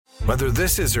Whether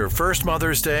this is her first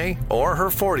Mother's Day or her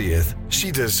 40th, she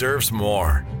deserves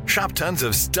more. Shop tons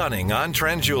of stunning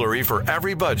on-trend jewelry for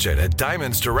every budget at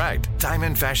Diamonds Direct.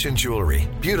 Diamond fashion jewelry,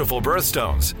 beautiful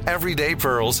birthstones, everyday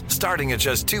pearls starting at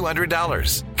just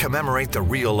 $200. Commemorate the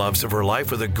real loves of her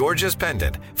life with a gorgeous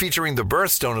pendant featuring the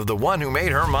birthstone of the one who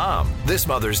made her mom. This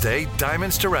Mother's Day,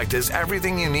 Diamonds Direct is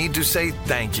everything you need to say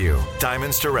thank you.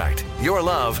 Diamonds Direct. Your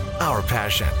love, our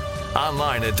passion.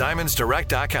 Online at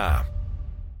diamondsdirect.com.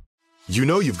 You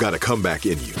know you've got a comeback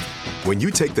in you. When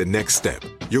you take the next step,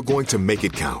 you're going to make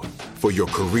it count. For your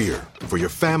career, for your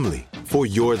family, for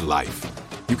your life.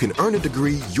 You can earn a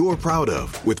degree you're proud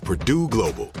of with Purdue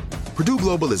Global. Purdue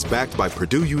Global is backed by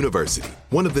Purdue University,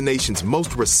 one of the nation's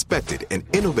most respected and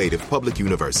innovative public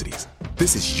universities.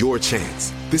 This is your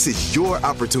chance. This is your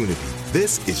opportunity.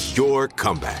 This is your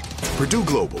comeback. Purdue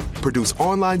Global, Purdue's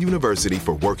online university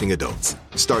for working adults.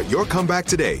 Start your comeback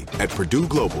today at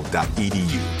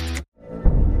purdueglobal.edu.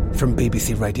 From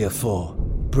BBC Radio 4,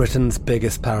 Britain's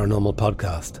biggest paranormal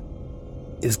podcast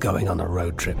is going on a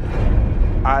road trip.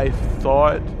 I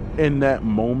thought in that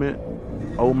moment,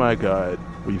 oh my God,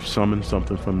 we've summoned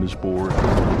something from this board.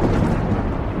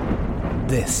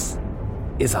 This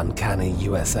is Uncanny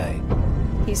USA.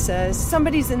 He says,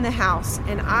 somebody's in the house,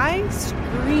 and I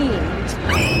screamed.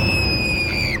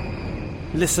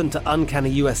 Listen to Uncanny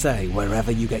USA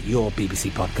wherever you get your BBC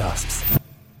podcasts,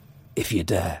 if you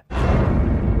dare.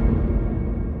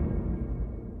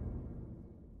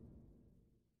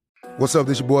 What's up,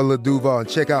 this your boy Lil Duval, and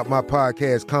check out my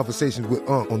podcast, Conversations with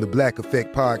Unc, on the Black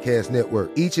Effect Podcast Network.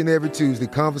 Each and every Tuesday,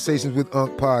 Conversations with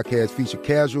Unc podcast feature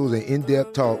casual and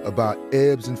in-depth talk about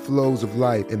ebbs and flows of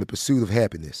life and the pursuit of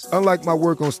happiness. Unlike my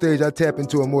work on stage, I tap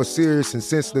into a more serious and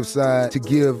sensitive side to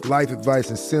give life advice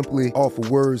and simply offer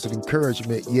words of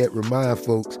encouragement, yet remind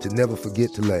folks to never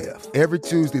forget to laugh. Every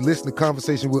Tuesday, listen to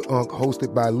Conversations with Unc,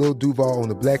 hosted by Lil Duval on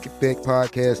the Black Effect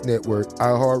Podcast Network,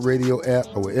 iHeartRadio app,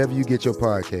 or wherever you get your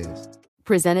podcasts.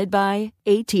 Presented by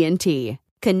AT&T.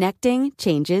 Connecting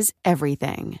changes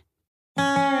everything.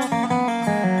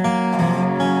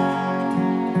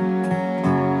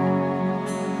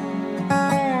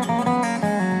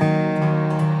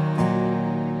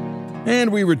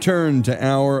 And we return to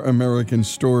Our American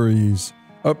Stories.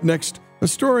 Up next, a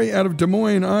story out of Des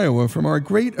Moines, Iowa from our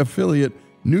great affiliate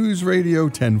News Radio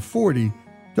 1040,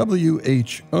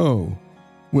 WHO.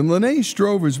 When Lene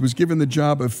Strovers was given the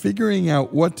job of figuring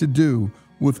out what to do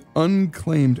with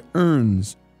unclaimed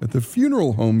urns at the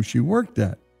funeral home she worked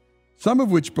at, some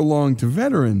of which belonged to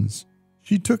veterans,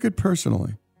 she took it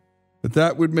personally. But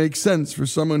that would make sense for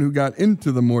someone who got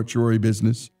into the mortuary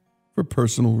business for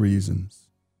personal reasons.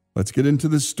 Let's get into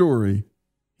the story.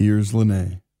 Here's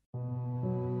Lene.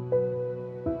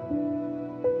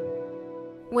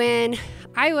 When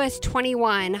I was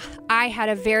 21, I had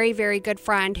a very, very good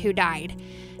friend who died.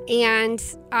 And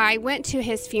I went to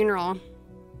his funeral,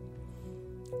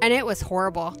 and it was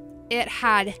horrible. It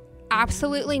had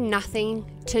absolutely nothing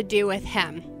to do with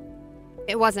him.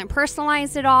 It wasn't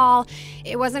personalized at all.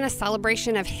 It wasn't a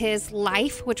celebration of his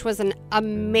life, which was an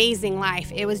amazing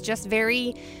life. It was just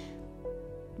very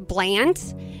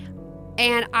bland.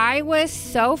 And I was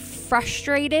so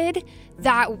frustrated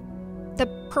that the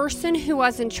person who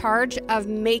was in charge of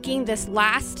making this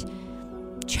last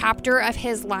chapter of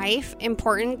his life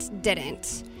important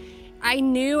didn't. I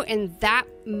knew in that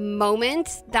moment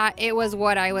that it was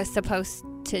what I was supposed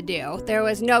to do. There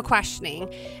was no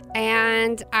questioning.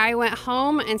 And I went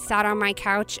home and sat on my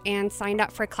couch and signed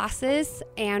up for classes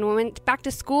and went back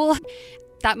to school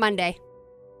that Monday.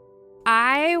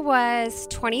 I was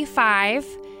 25,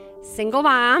 single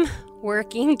mom,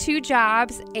 working 2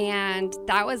 jobs, and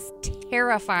that was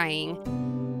terrifying.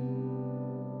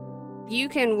 You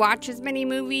can watch as many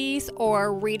movies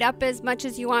or read up as much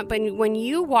as you want, but when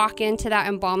you walk into that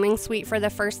embalming suite for the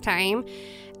first time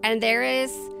and there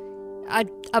is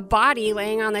a body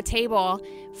laying on the table,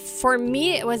 for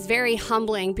me it was very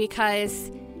humbling because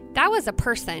that was a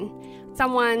person,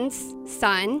 someone's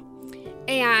son,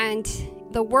 and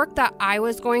the work that I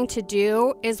was going to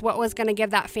do is what was going to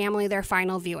give that family their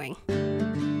final viewing.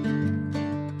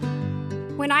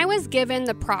 When I was given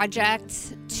the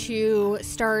project to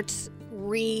start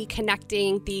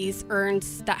reconnecting these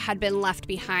urns that had been left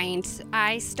behind,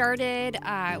 I started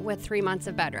with 3 months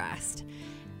of bed rest.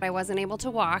 I wasn't able to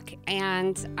walk,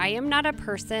 and I am not a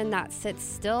person that sits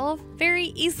still very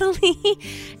easily,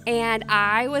 and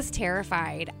I was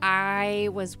terrified. I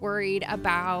was worried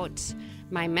about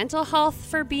my mental health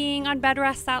for being on bed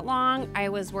rest that long. I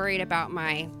was worried about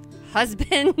my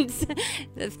husband's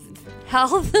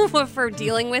health for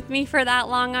dealing with me for that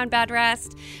long on bed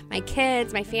rest, my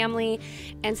kids, my family.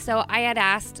 And so I had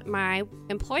asked my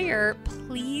employer,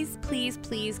 please, please,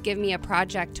 please give me a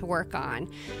project to work on.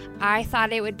 I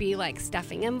thought it would be like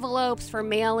stuffing envelopes for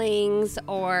mailings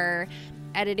or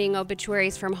editing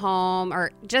obituaries from home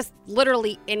or just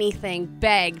literally anything,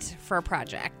 begged for a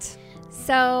project.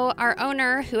 So our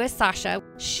owner, who is Sasha,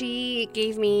 she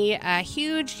gave me a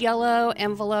huge yellow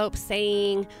envelope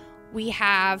saying, we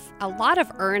have a lot of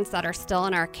urns that are still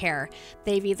in our care.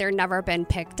 They've either never been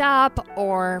picked up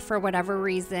or for whatever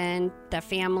reason, the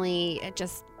family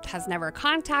just has never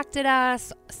contacted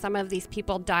us. Some of these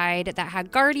people died that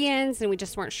had guardians and we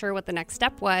just weren't sure what the next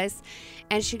step was.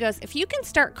 And she goes, if you can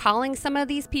start calling some of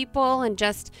these people and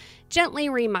just gently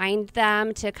remind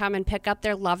them to come and pick up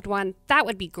their loved one, that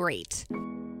would be great.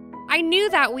 I knew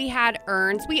that we had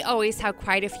urns. We always have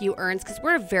quite a few urns because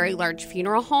we're a very large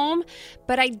funeral home,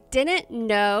 but I didn't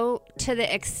know to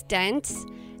the extent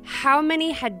how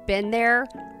many had been there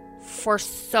for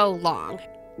so long.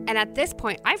 And at this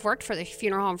point, I've worked for the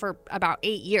funeral home for about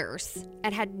 8 years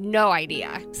and had no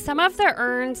idea. Some of the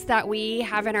urns that we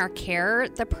have in our care,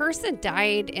 the person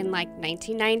died in like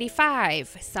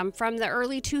 1995, some from the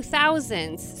early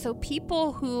 2000s. So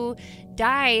people who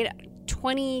died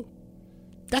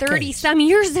 30 some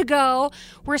years ago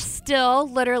were still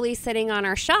literally sitting on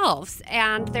our shelves,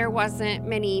 and there wasn't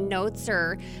many notes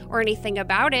or anything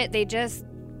about it. They just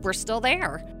were still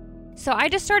there. So I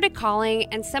just started calling,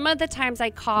 and some of the times I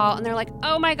call and they're like,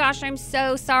 oh my gosh, I'm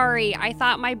so sorry. I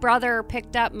thought my brother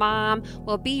picked up mom.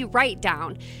 Well, be right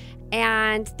down.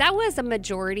 And that was a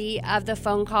majority of the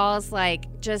phone calls,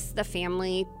 like just the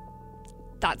family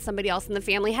thought somebody else in the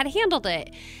family had handled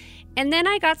it. And then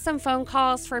I got some phone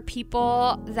calls for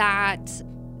people that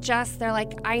they're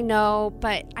like, I know,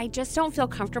 but I just don't feel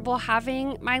comfortable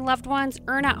having my loved ones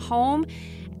urn at home,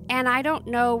 and I don't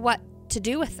know what to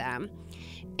do with them.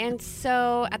 And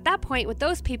so at that point with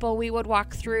those people, we would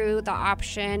walk through the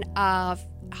option of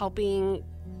helping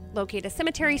locate a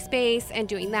cemetery space and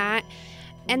doing that.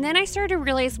 And then I started to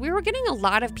realize we were getting a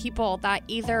lot of people that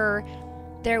either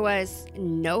there was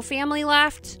no family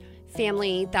left,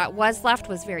 family that was left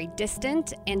was very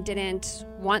distant and didn't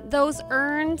want those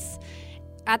urns.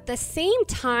 At the same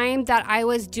time that I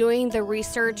was doing the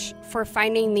research for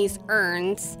finding these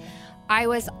urns, I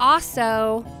was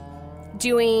also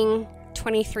doing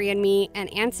 23andMe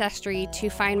and Ancestry to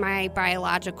find my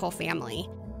biological family.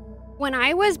 When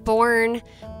I was born,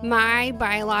 my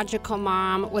biological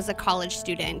mom was a college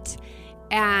student,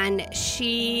 and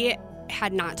she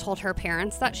had not told her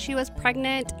parents that she was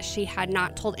pregnant. She had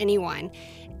not told anyone.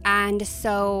 And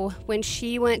so when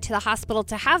she went to the hospital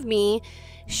to have me,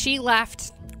 she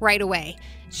left right away.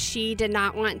 She did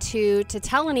not want to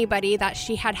tell anybody that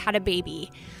she had had a baby.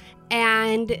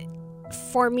 And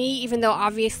for me, even though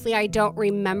obviously I don't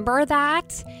remember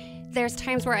that, there's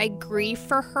times where I grieve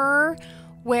for her,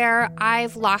 where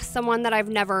I've lost someone that I've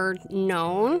never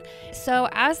known. So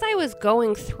as I was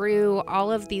going through all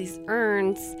of these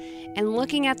urns and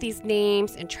looking at these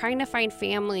names and trying to find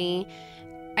family,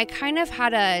 I kind of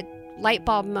had a light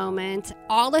bulb moment.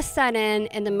 All of a sudden,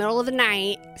 in the middle of the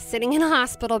night, sitting in a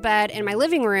hospital bed in my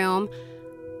living room,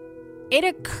 it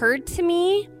occurred to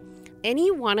me,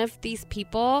 any one of these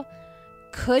people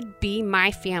could be my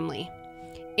family.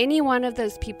 Any one of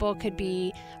those people could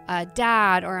be a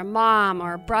dad or a mom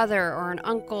or a brother or an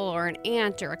uncle or an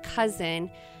aunt or a cousin.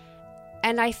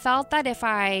 And I felt that if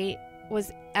I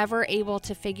was ever able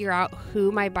to figure out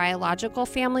who my biological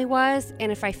family was,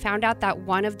 and if I found out that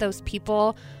one of those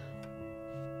people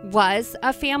was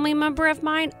a family member of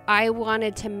mine, I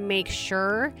wanted to make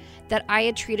sure that I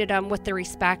had treated them with the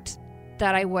respect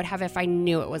that I would have if I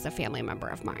knew it was a family member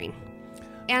of mine.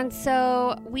 And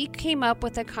so we came up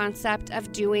with a concept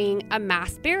of doing a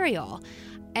mass burial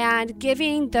and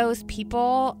giving those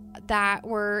people that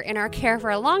were in our care for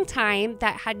a long time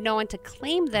that had no one to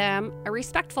claim them a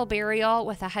respectful burial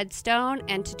with a headstone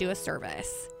and to do a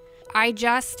service. I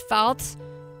just felt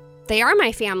they are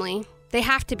my family. They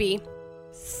have to be.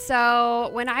 So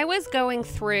when I was going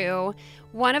through,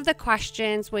 one of the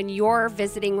questions when you're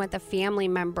visiting with a family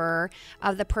member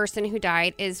of the person who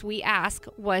died is we ask,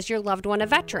 was your loved one a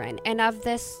veteran? And of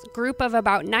this group of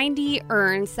about 90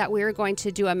 urns that we were going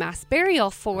to do a mass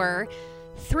burial for,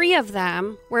 3 of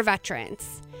them were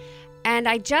veterans. And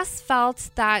I just felt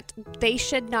that they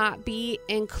should not be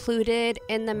included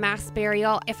in the mass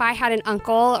burial. If I had an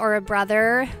uncle or a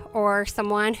brother or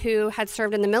someone who had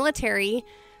served in the military,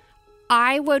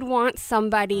 I would want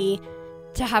somebody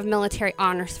to have military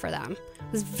honors for them.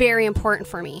 It was very important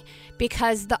for me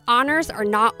because the honors are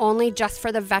not only just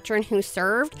for the veteran who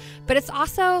served, but it's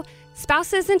also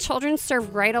spouses and children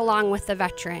serve right along with the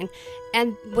veteran.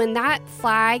 And when that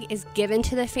flag is given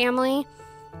to the family,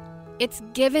 it's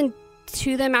given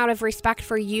to them out of respect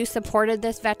for you supported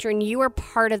this veteran. You were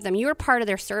part of them. You were part of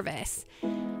their service.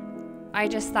 I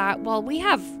just thought, well, we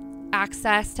have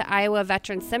access to Iowa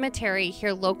Veterans Cemetery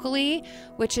here locally,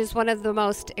 which is one of the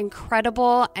most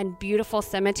incredible and beautiful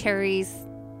cemeteries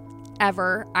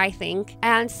ever, I think.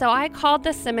 And so I called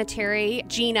the cemetery,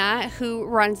 Gina, who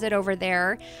runs it over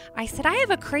there. I said, I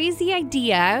have a crazy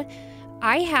idea.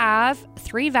 I have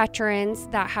 3 veterans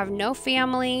that have no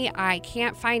family. I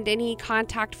can't find any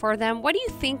contact for them. What do you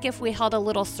think if we held a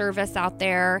little service out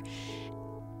there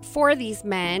for these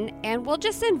men, and we'll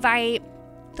just invite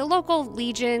the local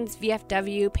Legions,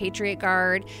 VFW, Patriot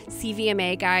Guard,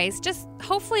 CVMA guys, just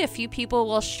hopefully a few people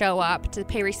will show up to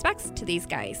pay respects to these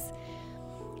guys.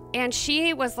 And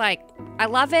she was like, I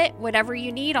love it. Whatever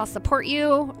you need, I'll support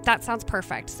you. That sounds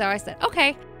perfect. So I said,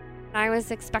 okay. I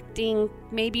was expecting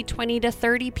maybe 20 to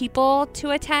 30 people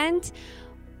to attend.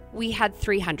 We had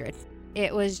 300.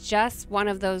 It was just one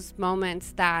of those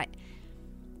moments that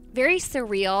very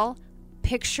surreal.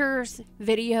 Pictures,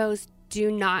 videos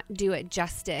do not do it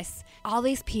justice. All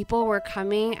these people were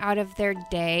coming out of their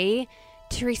day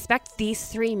to respect these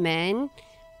 3 men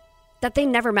that they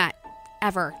never met,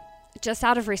 ever, just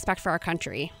out of respect for our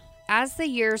country. As the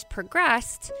years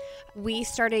progressed, we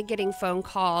started getting phone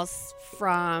calls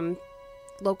from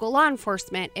local law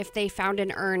enforcement if they found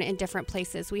an urn in different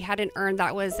places. We had an urn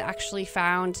that was actually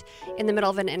found in the middle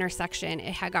of an intersection.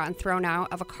 It had gotten thrown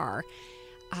out of a car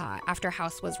after a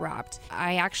house was robbed.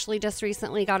 I actually just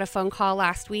recently got a phone call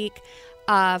last week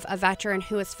of a veteran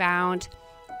who was found.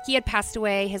 He had passed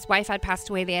away. His wife had passed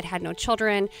away. They had had no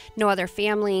children, no other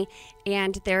family.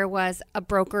 And there was a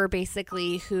broker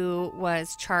basically who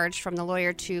was charged from the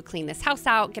lawyer to clean this house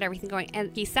out, get everything going.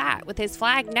 And he sat with his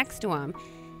flag next to him.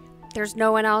 There's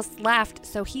no one else left.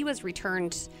 So he was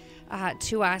returned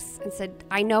to us and said,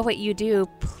 I know what you do.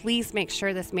 Please make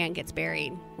sure this man gets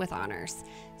buried with honors.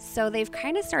 So they've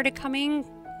kind of started coming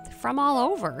from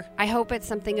all over. I hope it's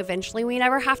something eventually we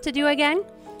never have to do again,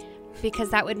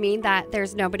 because that would mean that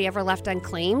there's nobody ever left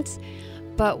unclaimed.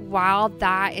 But while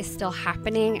that is still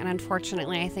happening, and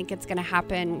unfortunately I think it's going to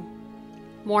happen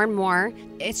more and more,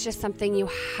 it's just something you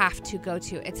have to go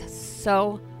to. It's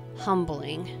so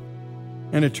humbling.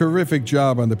 And a terrific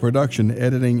job on the production,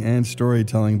 editing, and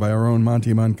storytelling by our own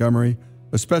Monty Montgomery.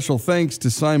 A special thanks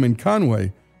to Simon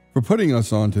Conway for putting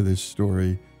us onto this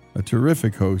story, a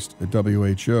terrific host at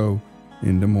WHO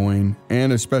in Des Moines,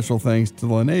 and a special thanks to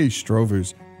Lene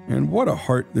Strovers. And what a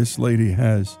heart this lady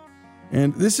has.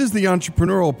 And this is the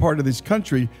entrepreneurial part of this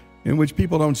country in which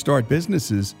people don't start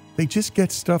businesses. They just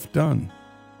get stuff done.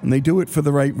 And they do it for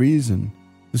the right reason.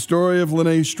 The story of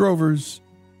Lene Strovers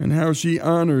and how she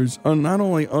honors not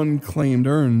only unclaimed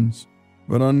urns,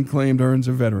 but unclaimed urns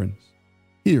of veterans.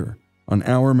 Here on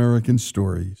Our American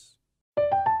Stories.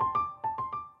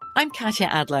 I'm Katya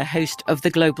Adler, host of The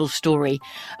Global Story.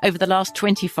 Over the last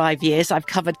 25 years, I've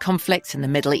covered conflicts in the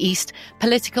Middle East,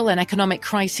 political and economic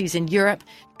crises in Europe,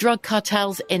 drug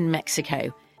cartels in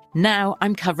Mexico. Now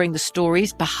I'm covering the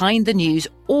stories behind the news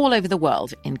all over the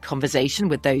world in conversation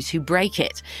with those who break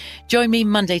it. Join me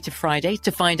Monday to Friday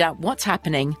to find out what's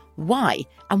happening, why,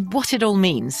 and what it all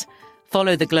means.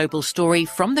 Follow The Global Story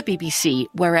from the BBC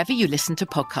wherever you listen to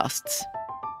podcasts.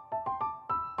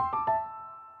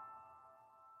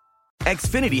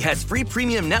 Xfinity has free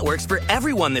premium networks for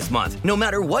everyone this month, no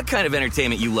matter what kind of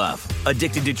entertainment you love.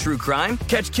 Addicted to true crime?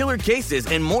 Catch killer cases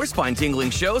and more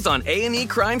spine-tingling shows on A&E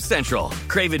Crime Central.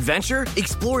 Crave adventure?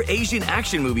 Explore Asian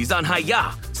action movies on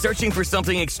Hi-Ya. Searching for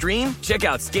something extreme? Check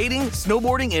out skating,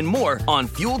 snowboarding, and more on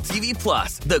Fuel TV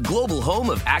Plus, the global home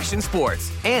of action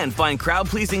sports. And find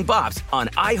crowd-pleasing bops on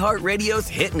iHeartRadio's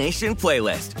Hit Nation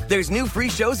playlist. There's new free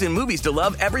shows and movies to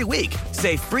love every week.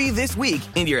 Say free this week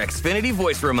in your Xfinity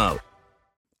voice remote.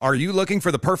 Are you looking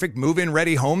for the perfect move-in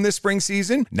ready home this spring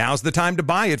season? Now's the time to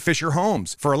buy at Fisher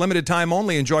Homes. For a limited time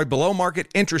only, enjoy below-market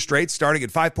interest rates starting at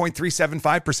 5.375%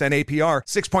 APR,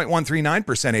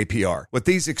 6.139% APR. With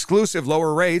these exclusive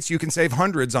lower rates, you can save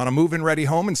hundreds on a move-in ready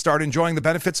home and start enjoying the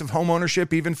benefits of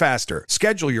homeownership even faster.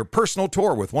 Schedule your personal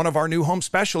tour with one of our new home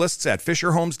specialists at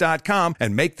FisherHomes.com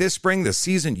and make this spring the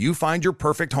season you find your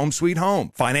perfect home sweet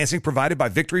home. Financing provided by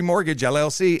Victory Mortgage,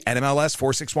 LLC, NMLS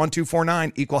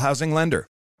 461249, Equal Housing Lender.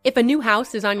 If a new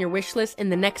house is on your wish list in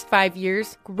the next 5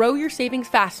 years, grow your savings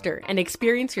faster and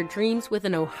experience your dreams with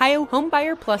an Ohio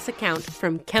Homebuyer Plus account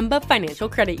from Kemba Financial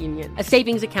Credit Union. A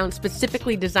savings account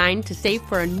specifically designed to save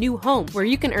for a new home, where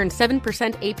you can earn 7%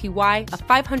 APY,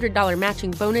 a $500 matching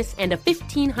bonus, and a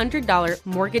 $1,500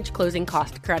 mortgage closing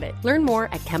cost credit. Learn more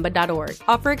at Kemba.org.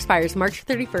 Offer expires March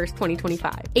 31st,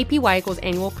 2025. APY equals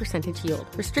annual percentage yield.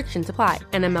 Restrictions apply.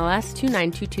 NMLS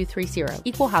 292230.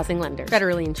 Equal housing lender.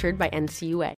 Federally insured by NCUA.